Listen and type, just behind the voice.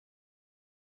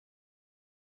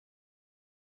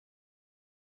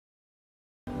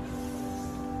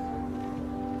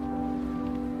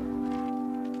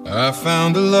I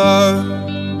found a love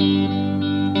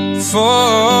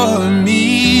for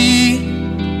me.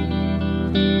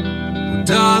 Well,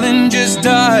 darling, just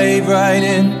dive right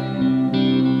in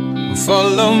and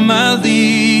follow my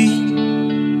lead.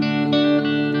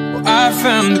 Well, I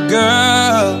found a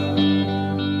girl,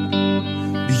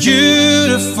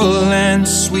 beautiful and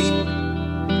sweet.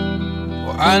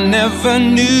 Well, I never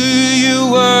knew you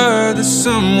were the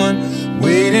someone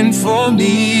waiting for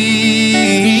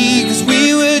me. 'Cause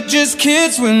we were just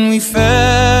kids when we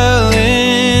fell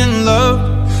in love,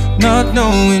 not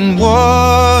knowing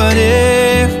what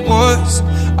it was.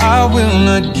 I will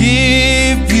not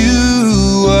give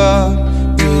you up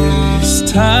this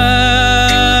time.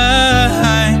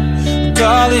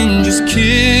 Darling, just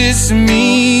kiss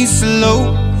me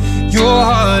slow. Your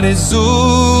heart is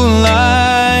all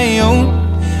I own,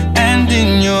 and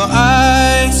in your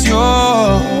eyes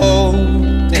you're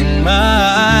holding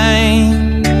mine.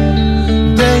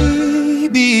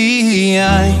 Baby,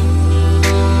 I'm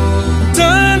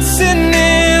dancing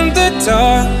in the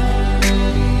dark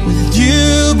with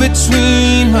you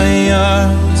between my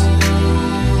arms,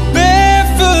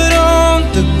 barefoot on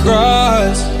the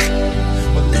grass,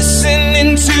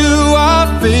 listening to our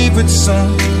favorite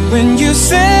song. When you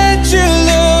said you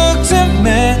looked a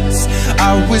mess, I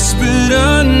whispered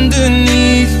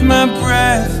underneath my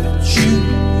breath, but you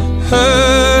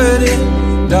heard it.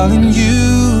 Darling, you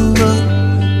look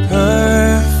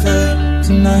perfect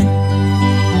tonight.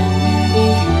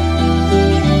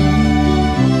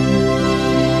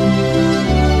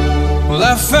 Well,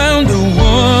 I found a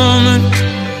woman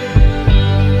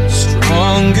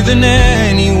stronger than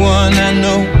anyone I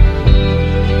know.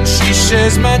 She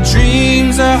shares my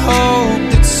dreams. I hope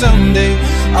that someday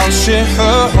I'll share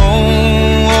her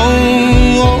home.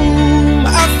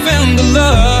 I found a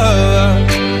love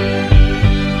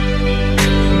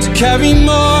to carry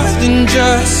more than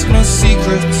just my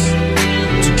secrets,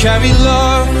 to carry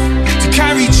love, to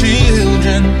carry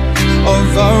children of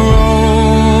our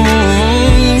own.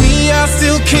 We are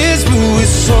still kids, but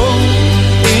we're so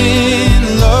in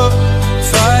love,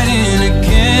 fighting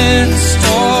against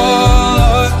all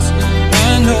odds.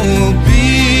 I know we'll be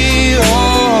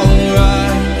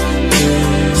alright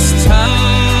this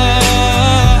time.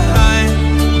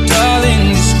 Darling,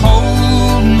 just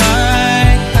hold my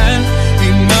hand, be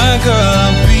my girl,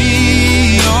 I'll be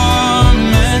your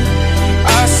man.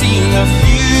 I see the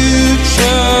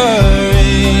future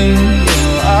in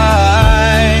your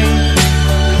eyes.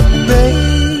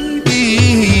 Baby,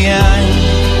 I'm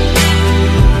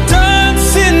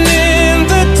dancing in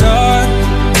the dark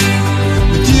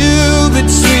with you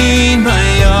between my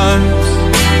arms,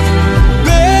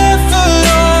 barefoot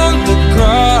on the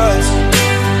grass,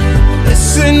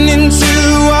 listening to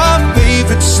our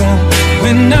favorite song.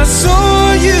 When I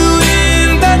saw you in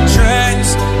that dress,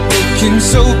 looking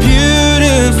so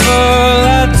beautiful,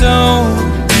 I don't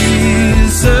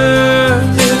deserve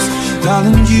this.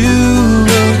 Darling, you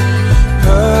look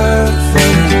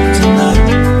perfect tonight.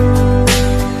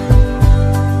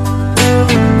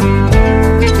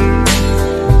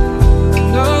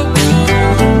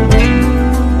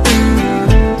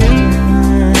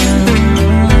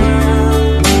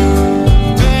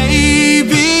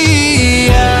 Baby,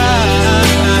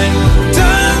 I'm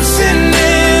dancing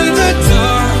in the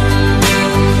dark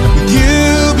with you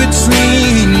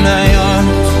between my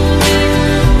arms,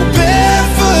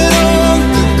 barefoot on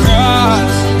the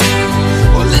grass,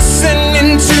 or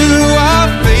listening to our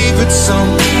favorite song.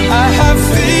 I have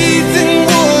faith in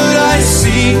what I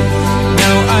see.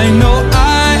 Now I know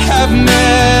I have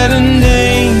met an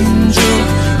angel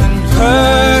in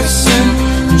person,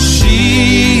 and she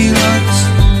looks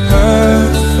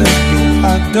perfect.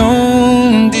 I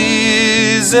don't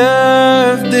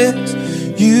deserve this.